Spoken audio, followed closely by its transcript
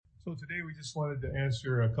So today we just wanted to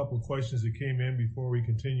answer a couple of questions that came in before we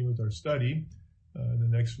continue with our study in the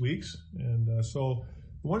next weeks. And so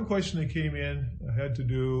one question that came in had to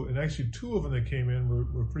do, and actually two of them that came in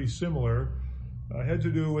were pretty similar, had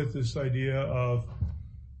to do with this idea of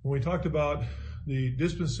when we talked about the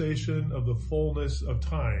dispensation of the fullness of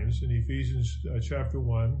times in Ephesians chapter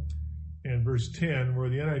 1 and verse 10, where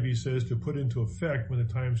the NIV says to put into effect when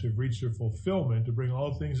the times have reached their fulfillment, to bring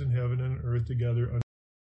all things in heaven and earth together.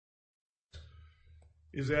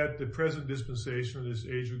 Is that the present dispensation of this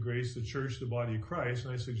age of grace, the church, the body of Christ?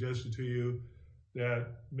 And I suggested to you that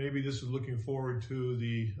maybe this is looking forward to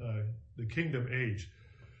the kingdom age.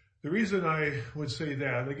 The reason I would say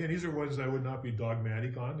that, again, these are ones I would not be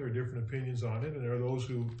dogmatic on. There are different opinions on it, and there are those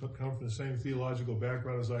who come from the same theological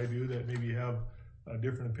background as I do that maybe have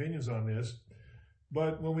different opinions on this.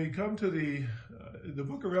 But when we come to the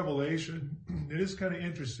book of Revelation, it is kind of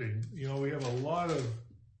interesting. You know, we have a lot of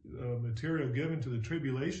material given to the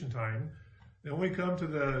tribulation time. And when we come to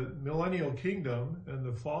the millennial kingdom and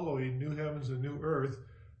the following new heavens and new earth,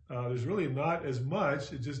 there's really not as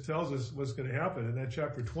much. It just tells us what's going to happen. In that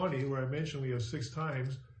chapter 20, where I mentioned we have 6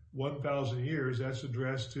 times 1,000 years, that's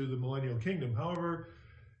addressed to the millennial kingdom. However,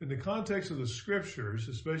 in the context of the scriptures,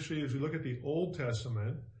 especially as we look at the Old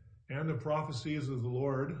Testament and the prophecies of the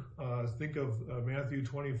Lord, think of Matthew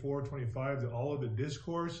 24, 25, the Olivet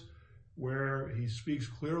Discourse, where he speaks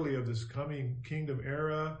clearly of this coming kingdom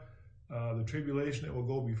era, the tribulation that will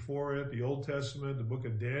go before it, the Old Testament, the book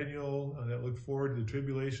of Daniel, that look forward to the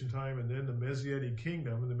tribulation time, and then the Messianic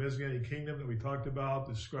kingdom. And the Messianic kingdom that we talked about,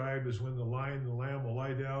 described as when the lion and the lamb will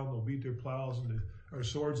lie down, they'll beat their plows and their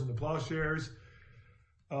swords into plowshares.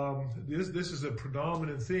 This is a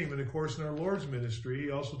predominant theme. And of course, in our Lord's ministry,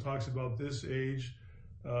 he also talks about this age,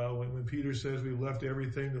 when Peter says we've left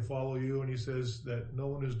everything to follow you, and he says that no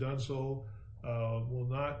one who's done so will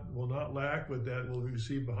not lack, but that will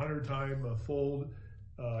receive 100 times fold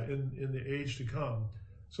in the age to come.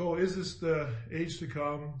 So is this the age to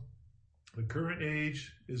come, the current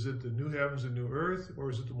age? Is it the new heavens and new earth,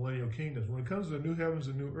 or is it the millennial kingdoms? When it comes to the new heavens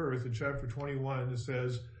and new earth, in chapter 21, it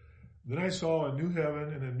says, "Then I saw a new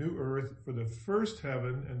heaven and a new earth, for the first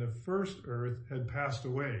heaven and the first earth had passed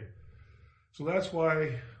away." So that's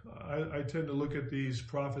why I tend to look at these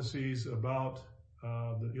prophecies about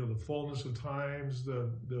the fullness of times,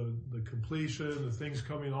 the completion, the things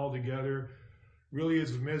coming all together. Really,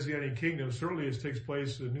 it's a Messianic kingdom. Certainly, it takes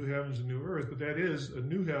place in new heavens and new earth, but that is a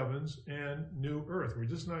new heavens and new earth. We're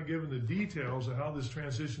just not given the details of how this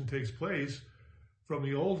transition takes place from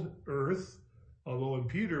the old earth. Although in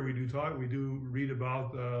Peter we do read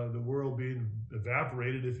about the world being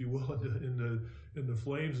evaporated, if you will, in the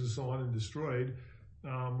flames and so on, and destroyed.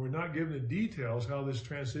 We're not given the details how this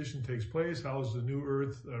transition takes place. How is the new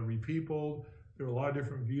earth repeopled? There are a lot of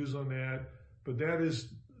different views on that. But that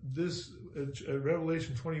is this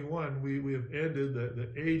Revelation 21. We have ended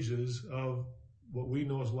the ages of what we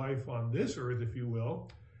know as life on this earth, if you will.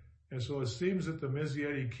 And so it seems that the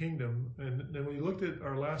Messianic kingdom, and then we looked at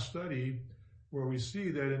our last study, where we see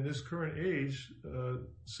that in this current age,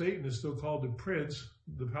 Satan is still called the prince,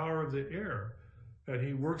 the power of the air. And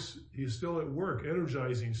he's still at work,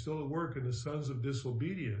 energizing, still at work in the sons of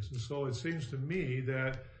disobedience. And so it seems to me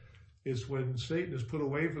that it's when Satan is put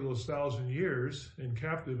away for those 1,000 years and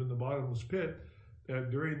captive in the bottomless pit, that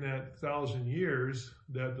during that 1,000 years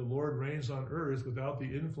that the Lord reigns on earth without the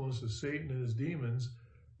influence of Satan and his demons,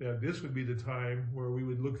 that this would be the time where we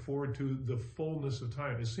would look forward to the fullness of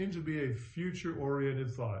time. It seems to be a future-oriented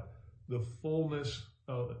thought, the fullness,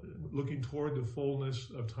 looking toward the fullness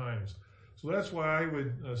of times. So that's why I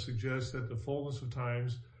would suggest that the fullness of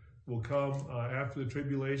times will come after the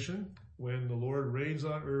tribulation, when the Lord reigns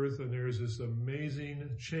on earth, and there is this amazing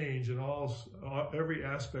change in every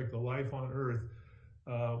aspect of life on earth.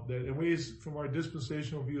 And we, from our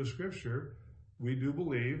dispensational view of Scripture, we do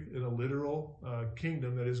believe in a literal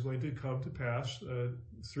kingdom that is going to come to pass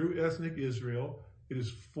through ethnic Israel. It is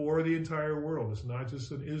for the entire world. It's not just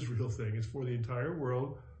an Israel thing. It's for the entire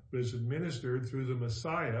world, but it's administered through the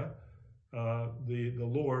Messiah, the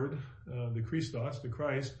Lord, the Christos, the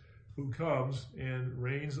Christ, who comes and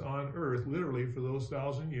reigns on earth literally for those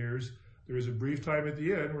 1,000 years. There is a brief time at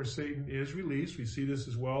the end where Satan is released. We see this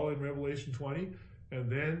as well in Revelation 20. And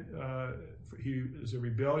then a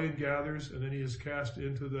rebellion gathers, and then he is cast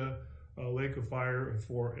into the lake of fire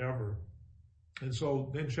forever. And so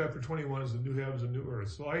then chapter 21 is the new heavens and new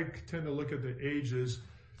earth. So I tend to look at the ages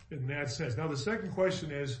in that sense. Now the second question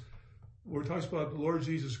is, we're talking about the Lord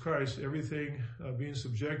Jesus Christ, everything being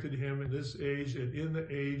subjected to him in this age and in the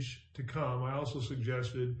age to come. I also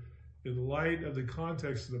suggested, in light of the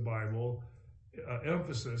context of the Bible,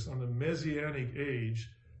 emphasis on the Messianic age,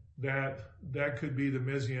 that could be the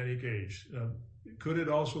Messianic age. Could it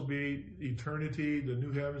also be eternity, the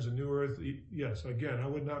new heavens and new earth? Yes. Again, I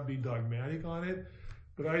would not be dogmatic on it,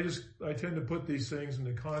 but I tend to put these things in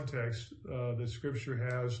the context that Scripture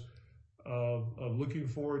has of looking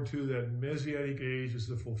forward to that Messianic age is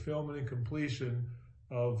the fulfillment and completion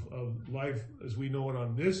of life as we know it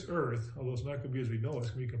on this earth, although it's not going to be as we know it, it's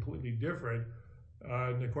going to be completely different.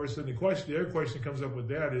 And of course, then the other question that comes up with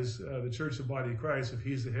that is the church, the body of Christ, if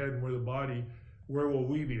he's the head and we're the body, where will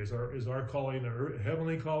we be? Is our calling a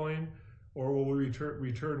heavenly calling, or will we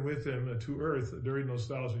return with him to earth during those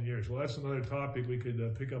 1,000 years? Well, that's another topic we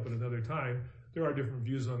could pick up at another time. There are different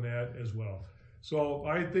views on that as well. So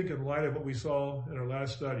I think in light of what we saw in our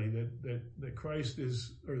last study, that Christ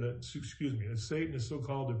is, that Satan is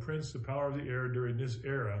so-called the prince, the power of the air during this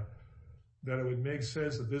era, that it would make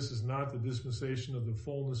sense that this is not the dispensation of the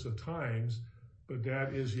fullness of times, but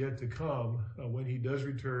that is yet to come when he does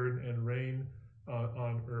return and reign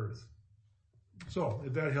on earth. So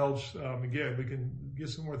if that helps, again, we can give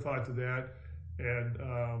some more thought to that. And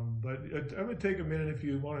but I'm going to take a minute if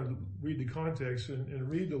you want to read the context and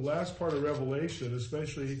read the last part of Revelation,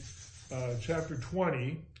 especially chapter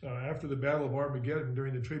 20, after the Battle of Armageddon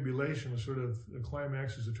during the tribulation, was sort of the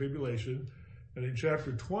climax is the tribulation. And in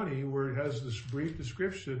chapter 20, where it has this brief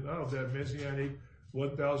description of that Messianic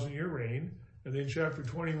 1,000-year reign, and then chapter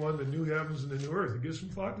 21, the new heavens and the new earth. Give some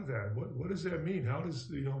thought to that. What does that mean? How does,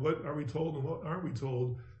 what are we told and what aren't we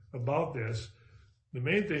told about this? The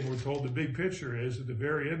main thing we're told, the big picture is at the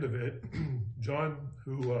very end of it, John,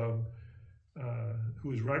 who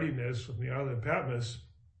is writing this from the island of Patmos,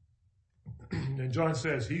 and John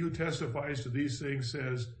says, he who testifies to these things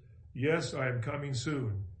says, yes, I am coming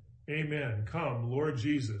soon. Amen. Come, Lord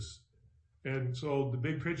Jesus. And so the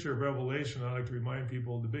big picture of Revelation, I like to remind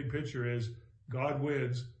people, the big picture is God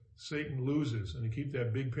wins, Satan loses, and to keep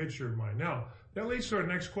that big picture in mind. Now, that leads to our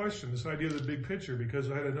next question, this idea of the big picture, because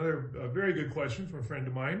I had a very good question from a friend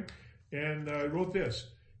of mine, and I wrote this.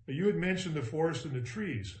 You had mentioned the forest and the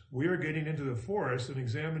trees. We are getting into the forest and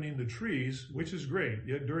examining the trees, which is great.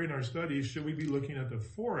 Yet during our studies, should we be looking at the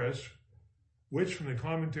forest, which from the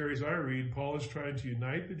commentaries I read, Paul is trying to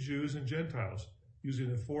unite the Jews and Gentiles, using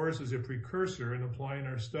the forest as a precursor and applying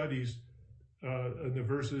our studies in the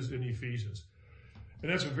verses in Ephesians.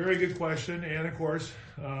 And that's a very good question. And of course,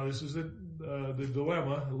 this is the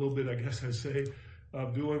dilemma, a little bit, I guess I'd say,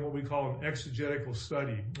 of doing what we call an exegetical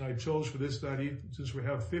study. I chose for this study, since we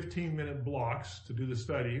have 15-minute blocks to do the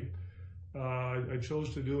study, I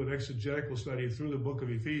chose to do an exegetical study through the book of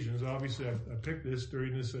Ephesians. Obviously, I picked this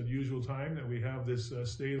during this unusual time that we have this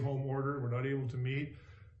stay-at-home order. We're not able to meet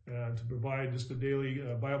to provide just a daily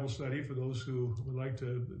Bible study for those who would like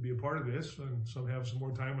to be a part of this, and some have some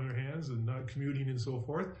more time on their hands and not commuting and so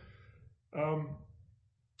forth.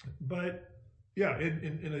 But yeah,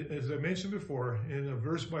 as I mentioned before, in a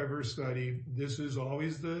verse-by-verse study, this is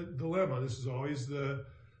always the dilemma. This is always the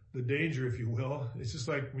danger, if you will. It's just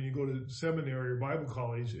like when you go to seminary or Bible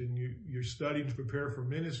college and you're studying to prepare for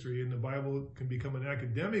ministry, and the Bible can become an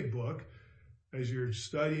academic book as you're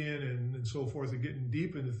studying and so forth and getting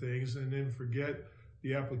deep into things, and then forget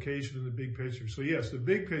the application of the big picture. So yes, the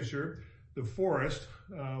big picture, the forest.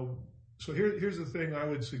 So here's the thing I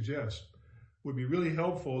would suggest would be really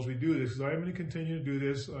helpful as we do this, because I'm going to continue to do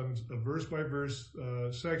this on a verse-by-verse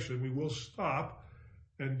section. We will stop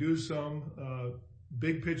and do some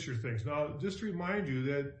big picture things. Now, just to remind you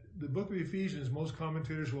that the book of Ephesians, most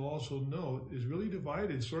commentators will also note, is really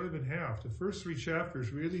divided sort of in half. The first 3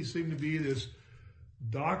 chapters really seem to be this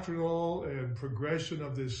doctrinal and progression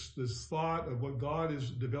of this thought of what God is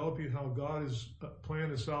developing, how God's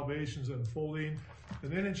plan of salvation is unfolding.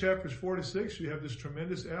 And then in chapters 4 to 6, you have this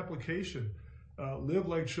tremendous application. Live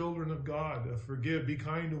like children of God, forgive, be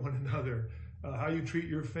kind to one another, how you treat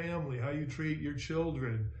your family, how you treat your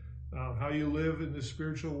children, how you live in the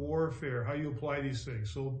spiritual warfare, how you apply these things.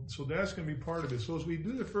 So that's going to be part of it. So as we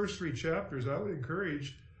do the first 3 chapters, I would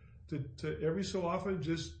encourage to every so often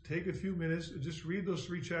just take a few minutes and just read those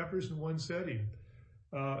 3 chapters in one setting.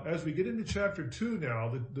 As we get into chapter 2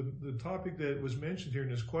 now, the topic that was mentioned here in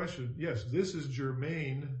this question, yes, this is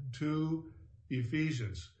germane to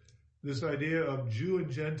Ephesians. This idea of Jew and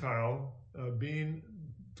Gentile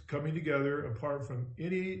coming together apart from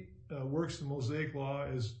any works of the Mosaic Law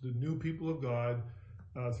as the new people of God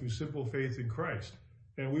through simple faith in Christ.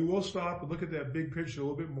 And we will stop and look at that big picture a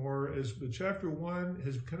little bit more, as the chapter 1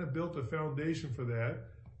 has kind of built a foundation for that.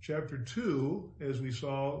 Chapter 2, as we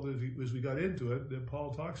saw, as we got into it, that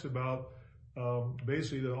Paul talks about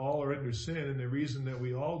basically that all are under sin and the reason that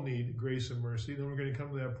we all need grace and mercy. Then we're going to come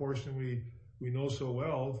to that portion we we know so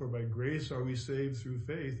well, for by grace are we saved through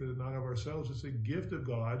faith, and not of ourselves. It's a gift of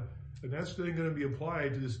God, and that's then going to be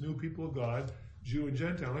applied to this new people of God, Jew and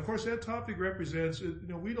Gentile. And of course, that topic represents,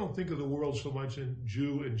 we don't think of the world so much in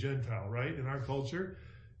Jew and Gentile, right? In our culture,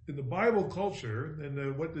 in the Bible culture,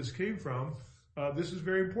 and what this came from, this is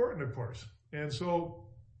very important, of course. And so,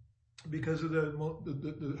 because of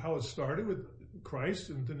how it started with Christ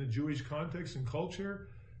and in the Jewish context and culture,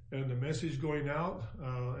 and the message going out,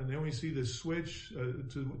 and then we see the switch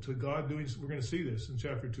to God doing. We're going to see this in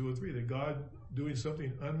chapter 2 and 3, that God doing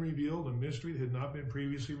something unrevealed, a mystery that had not been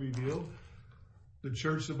previously revealed. The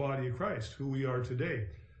church, the body of Christ, who we are today.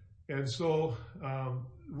 And so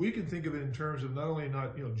we can think of it in terms of not only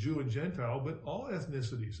Jew and Gentile, but all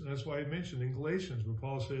ethnicities. And that's why I mentioned in Galatians, where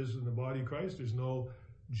Paul says in the body of Christ, there's no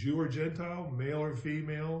Jew or Gentile, male or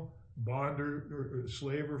female, bond or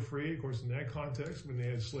slave or free. Of course, in that context, when they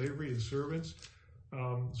had slavery and servants.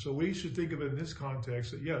 So we should think of it in this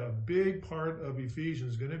context that, a big part of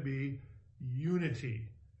Ephesians is going to be unity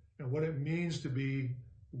and what it means to be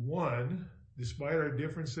one, despite our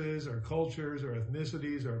differences, our cultures, our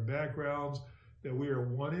ethnicities, our backgrounds, that we are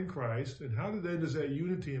one in Christ. And how then does that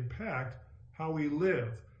unity impact how we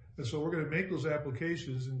live? And so we're going to make those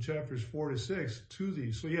applications in chapters 4 to 6 to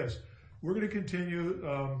these. So yes, we're going to continue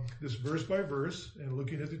this verse by verse and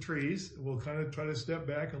looking at the trees. We'll kind of try to step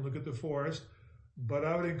back and look at the forest. But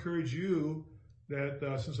I would encourage you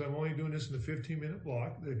that since I'm only doing this in a 15-minute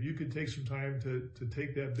block, that if you could take some time to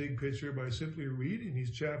take that big picture by simply reading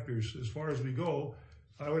these chapters as far as we go,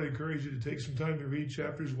 I would encourage you to take some time to read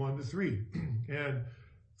chapters 1 to 3 and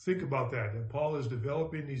think about that Paul is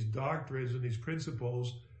developing these doctrines and these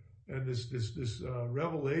principles and this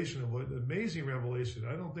revelation of what amazing revelation.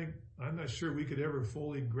 I'm not sure we could ever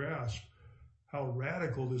fully grasp how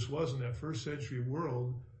radical this was in that first century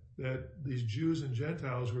world, that these Jews and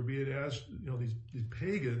Gentiles were being asked, these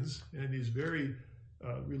pagans and these very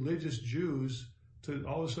religious Jews to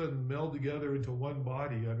all of a sudden meld together into one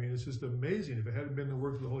body. I mean, it's just amazing. If it hadn't been the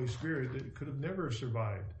work of the Holy Spirit, it could have never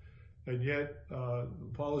survived. And yet,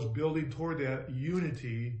 Paul is building toward that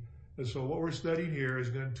unity. And so what we're studying here is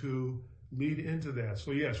going to lead into that.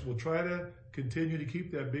 So yes, we'll try to continue to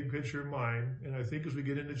keep that big picture in mind. And I think as we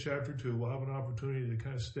get into chapter 2, we'll have an opportunity to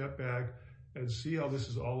kind of step back and see how this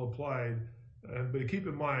is all applied. But keep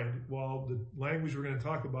in mind, while the language we're going to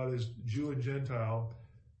talk about is Jew and Gentile,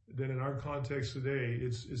 then in our context today,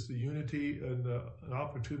 it's the unity and an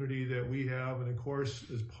opportunity that we have. And of course,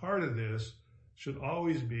 as part of this should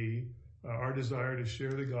always be our desire to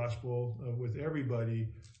share the gospel with everybody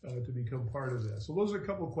to become part of that. So those are a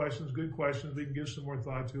couple of questions, good questions we can give some more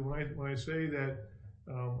thought to. When I say that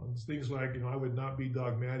things like, I would not be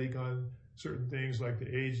dogmatic on certain things like the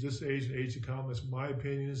age, this age and age to come, that's my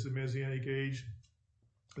opinion, is the Messianic age.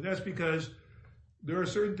 But that's because there are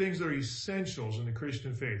certain things that are essentials in the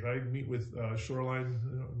Christian faith. I meet with Shoreline,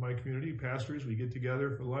 my community, pastors. We get together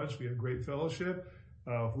for lunch. We have great fellowship.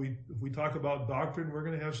 If we talk about doctrine, we're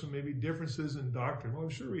going to have some maybe differences in doctrine. Well, I'm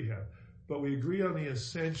sure we have. But we agree on the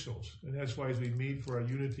essentials. And that's why as we meet for our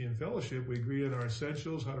unity and fellowship, we agree on our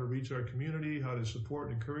essentials, how to reach our community, how to support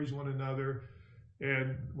and encourage one another.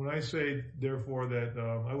 And when I say, therefore, that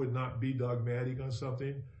I would not be dogmatic on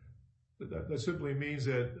something, that simply means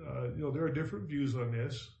that, there are different views on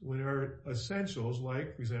this. When there are essentials,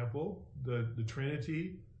 like, for example, the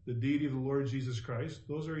Trinity, the deity of the Lord Jesus Christ,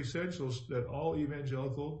 those are essentials that all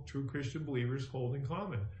evangelical, true Christian believers hold in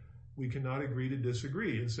common. We cannot agree to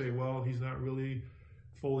disagree and say, well, he's not really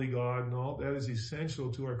fully God and all. That is essential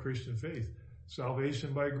to our Christian faith.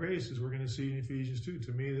 Salvation by grace, as we're going to see in Ephesians 2.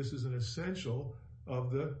 To me, this is an essential of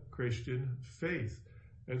the Christian faith.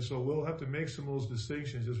 And so we'll have to make some of those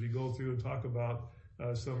distinctions as we go through and talk about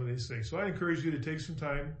some of these things. So I encourage you to take some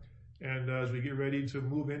time, and as we get ready to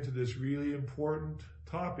move into this really important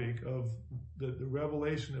topic of the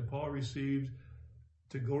revelation that Paul received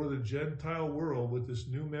to go to the Gentile world with this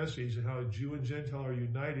new message and how Jew and Gentile are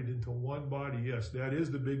united into one body. Yes, that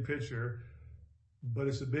is the big picture, but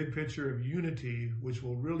it's the big picture of unity, which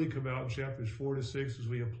will really come out in chapters 4 to 6 as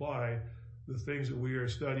we apply the things that we are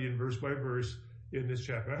studying verse by verse in this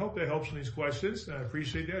chapter. I hope that helps in these questions. I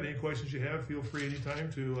appreciate that. Any questions you have, feel free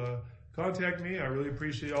anytime to contact me. I really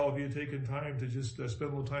appreciate all of you taking time to just spend a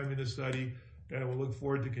little time in this study, and we'll look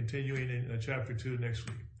forward to continuing in chapter 2 next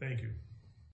week. Thank you.